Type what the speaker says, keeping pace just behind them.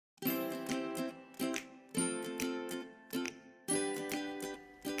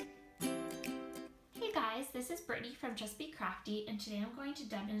this is Brittany from Just Be Crafty, and today I'm going to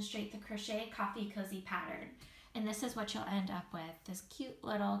demonstrate the Crochet Coffee Cozy pattern. And this is what you'll end up with, this cute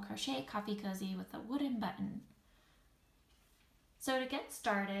little crochet coffee cozy with a wooden button. So to get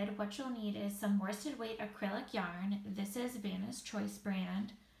started, what you'll need is some worsted weight acrylic yarn. This is Vanna's Choice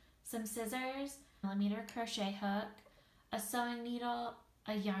brand, some scissors, millimeter crochet hook, a sewing needle,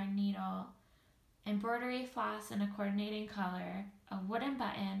 a yarn needle, embroidery floss in a coordinating color, a wooden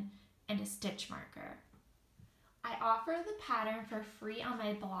button, and a stitch marker. I offer the pattern for free on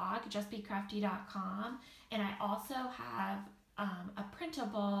my blog, justbecrafty.com, and I also have a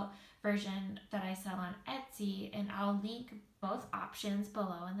printable version that I sell on Etsy, and I'll link both options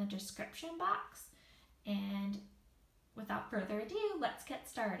below in the description box. And without further ado, let's get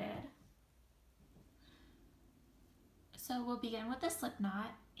started. So we'll begin with the slip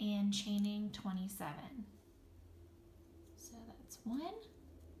knot and chaining 27. So that's 1,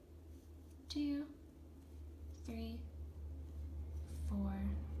 2, 3, 4,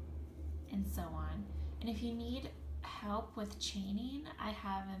 and so on. And if you need help with chaining, I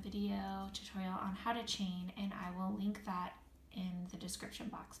have a video tutorial on how to chain, and I will link that in the description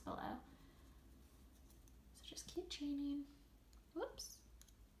box below. So just keep chaining. Whoops.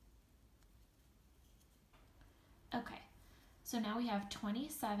 Okay, so now we have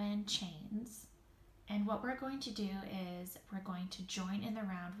 27 chains, and what we're going to do is we're going to join in the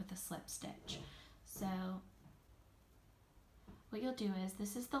round with a slip stitch. So what you'll do is,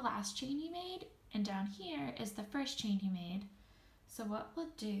 this is the last chain you made, and down here is the first chain you made. So what we'll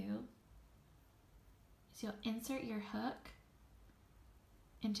do is you'll insert your hook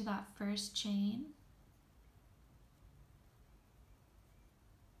into that first chain,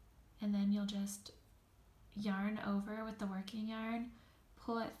 and then you'll just yarn over with the working yarn,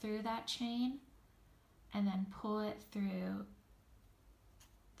 pull it through that chain, and then pull it through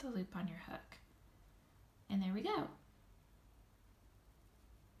the loop on your hook. And there we go.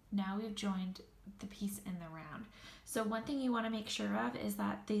 Now we've joined the piece in the round. So one thing you want to make sure of is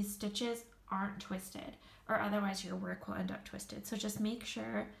that these stitches aren't twisted, or otherwise your work will end up twisted. So just make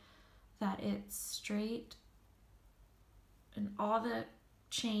sure that it's straight and all the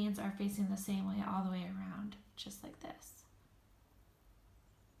chains are facing the same way all the way around, just like this.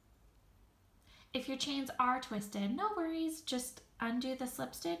 If your chains are twisted, no worries, just undo the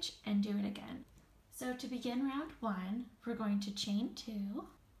slip stitch and do it again. So to begin round 1, we're going to chain 2,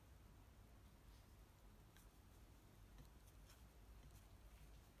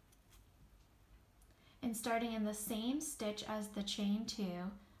 and starting in the same stitch as the chain 2,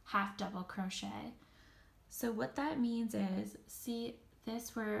 half double crochet. So what that means is, see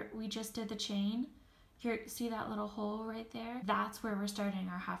this where we just did the chain? See that little hole right there? That's where we're starting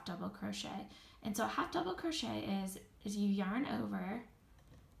our half double crochet. And so half double crochet is you yarn over,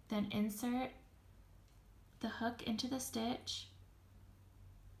 then insert the hook into the stitch,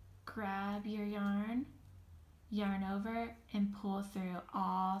 grab your yarn, yarn over, and pull through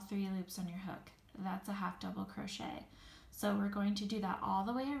all 3 loops on your hook. That's a half double crochet. So we're going to do that all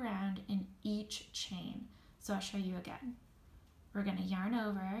the way around in each chain. So I'll show you again. We're going to yarn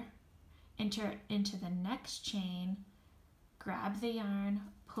over, enter into the next chain, grab the yarn,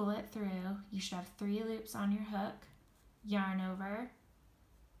 pull it through. You should have 3 loops on your hook, yarn over,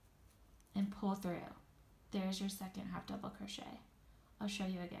 and pull through. There's your second half double crochet. I'll show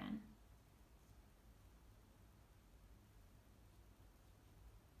you again.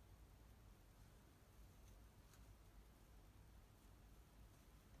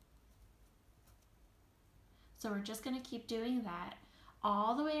 So we're just going to keep doing that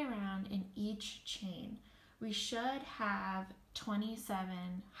all the way around in each chain. We should have 27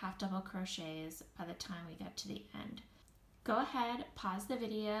 half double crochets by the time we get to the end. Go ahead, pause the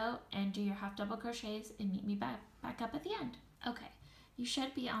video, and do your half double crochets and meet me back up at the end. Okay, you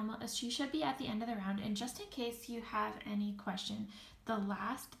should be at the end of the round, and just in case you have any question, the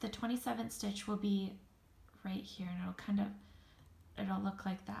 27th stitch will be right here, and it'll look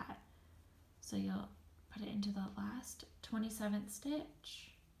like that. So you'll put it into the last 27th stitch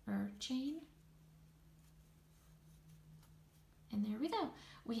or chain, and there we go.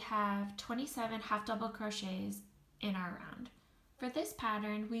 We have 27 half double crochets in our round. For this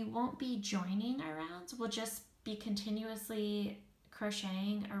pattern, we won't be joining our rounds, we'll just be continuously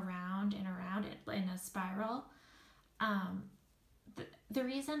crocheting around and around in a spiral. The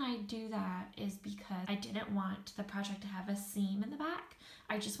reason I do that is because I didn't want the project to have a seam in the back.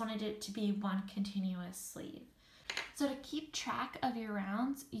 I just wanted it to be one continuous sleeve. So to keep track of your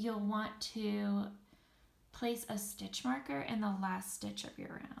rounds, you'll want to place a stitch marker in the last stitch of your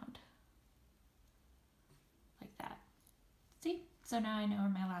round. Like that. See? So now I know where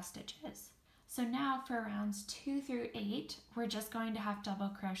my last stitch is. So now for rounds 2 through 8, we're just going to half double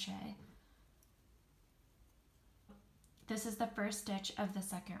crochet. This is the first stitch of the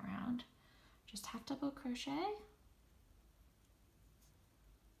second round. Just half double crochet.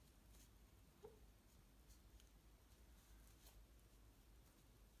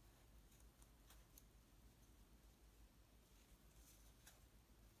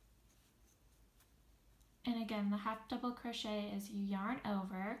 And again, the half double crochet is you yarn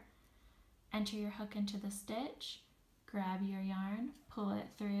over, enter your hook into the stitch, grab your yarn, pull it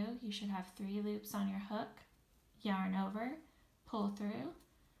through. You should have 3 loops on your hook, yarn over, pull through,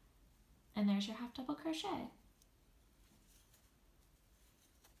 and there's your half double crochet.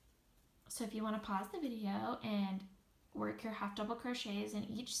 So if you want to pause the video and work your half double crochets in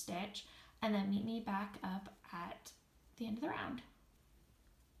each stitch, and then meet me back up at the end of the round.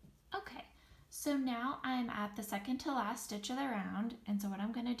 Okay. So now I'm at the second to last stitch of the round, and so what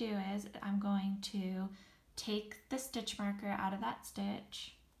I'm going to do is I'm going to take the stitch marker out of that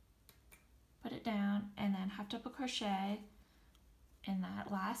stitch, put it down, and then half double crochet in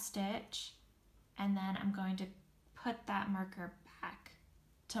that last stitch, and then I'm going to put that marker back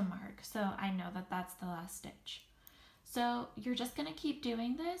to mark so I know that that's the last stitch. So you're just going to keep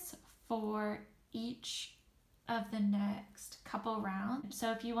doing this for each of the next couple rounds.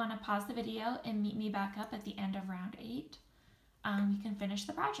 So if you want to pause the video and meet me back up at the end of round 8, you can finish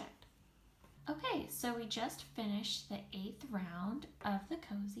the project. Okay, so we just finished the 8th round of the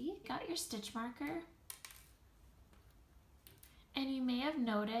cozy. Got your stitch marker, and you may have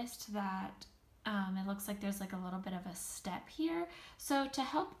noticed that it looks like there's like a little bit of a step here. So to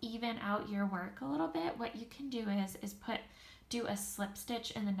help even out your work a little bit, what you can do is do a slip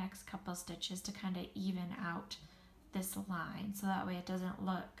stitch in the next couple stitches to kind of even out this line, so that way it doesn't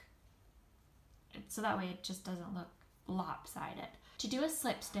look, it just doesn't look lopsided. To do a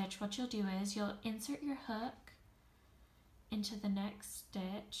slip stitch, what you'll do is you'll insert your hook into the next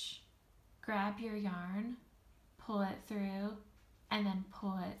stitch, grab your yarn, pull it through, and then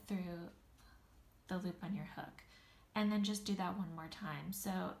pull it through the loop on your hook, and then just do that one more time.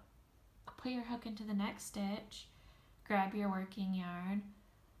 So put your hook into the next stitch, grab your working yarn,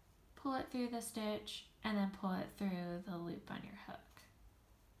 pull it through the stitch, and then pull it through the loop on your hook.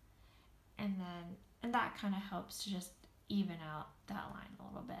 And that kind of helps to just even out that line a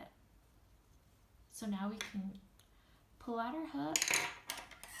little bit. So now we can pull out our hook,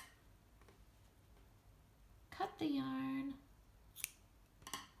 cut the yarn,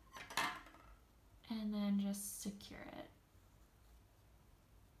 and then just secure it.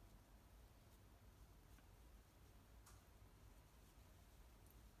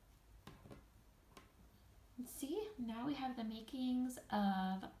 See, now we have the makings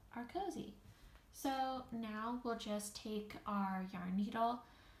of our cozy. So now we'll just take our yarn needle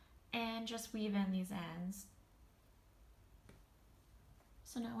and just weave in these ends.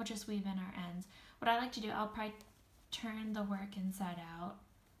 So now we'll just weave in our ends. What I like to do, I'll probably turn the work inside out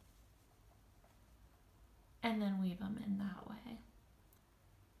and then weave them in that way,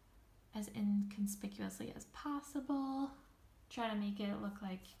 as inconspicuously as possible. Try to make it look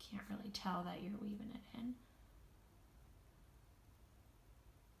like you can't really tell that you're weaving it in.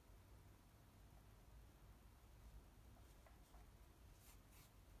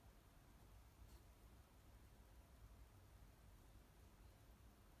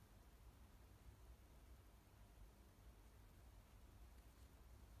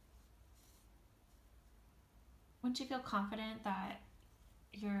 Once you feel confident that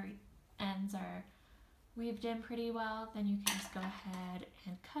your ends are weaved in pretty well, then you can just go ahead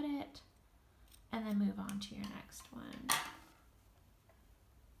and cut it and then move on to your next one.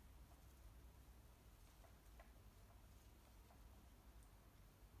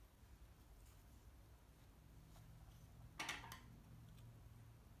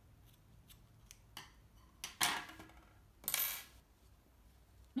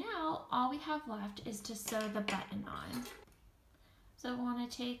 Now all we have left is to sew the button on. So we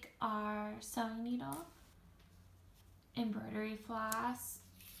want to take our sewing needle, embroidery floss,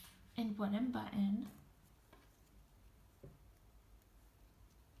 and wooden button.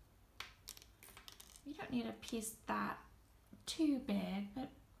 You don't need a piece that too big, but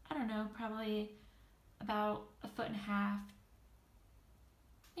I don't know, probably about 1.5 feet.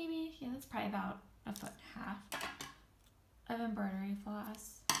 Maybe, yeah, that's probably about 1.5 feet of embroidery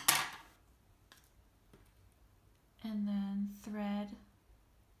floss. And then thread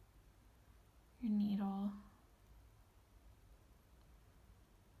your needle,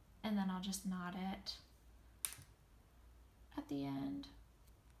 and then I'll just knot it at the end.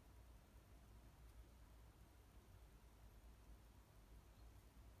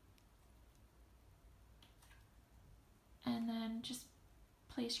 then just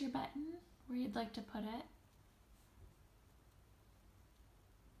place your button where you'd like to put it.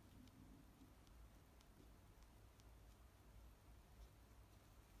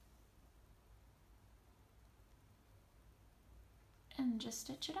 And just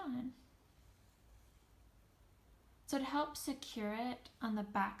stitch it on. So to help secure it on the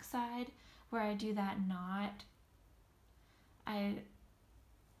back side where I do that knot,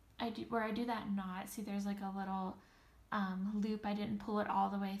 where I do that knot, see there's like a little loop, I didn't pull it all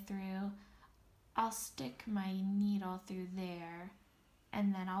the way through. I'll stick my needle through there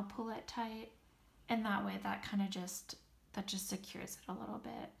and then I'll pull it tight, and that way that kind of just secures it a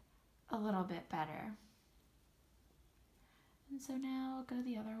little bit better. And so now I'll go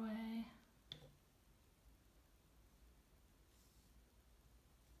the other way.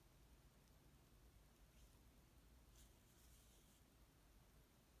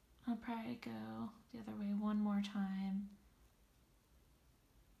 I'll probably go the other way one more time.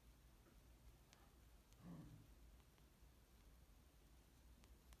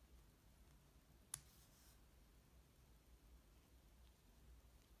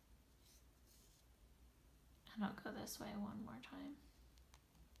 And I'll go this way one more time.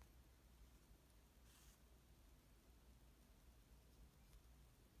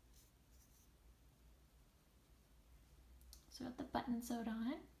 So got the button sewed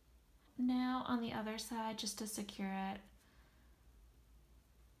on. Now on the other side, just to secure it,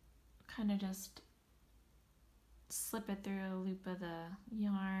 kind of just slip it through a loop of the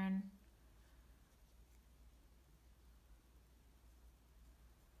yarn.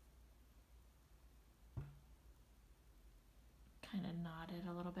 Kind of knot it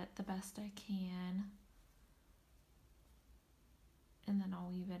a little bit the best I can. And then I'll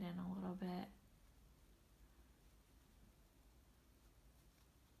weave it in a little bit.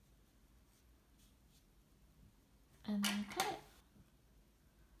 And then cut it.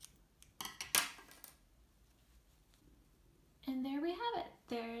 And there we have it.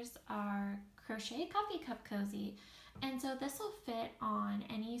 There's our crochet coffee cup cozy. And so this will fit on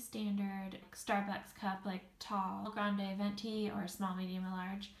any standard Starbucks cup, like tall, grande, venti, or small, medium, or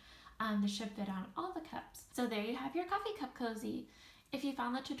large. This should fit on all the cups. So there you have your coffee cup cozy. If you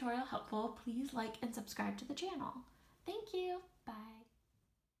found the tutorial helpful, please like and subscribe to the channel. Thank you. Bye.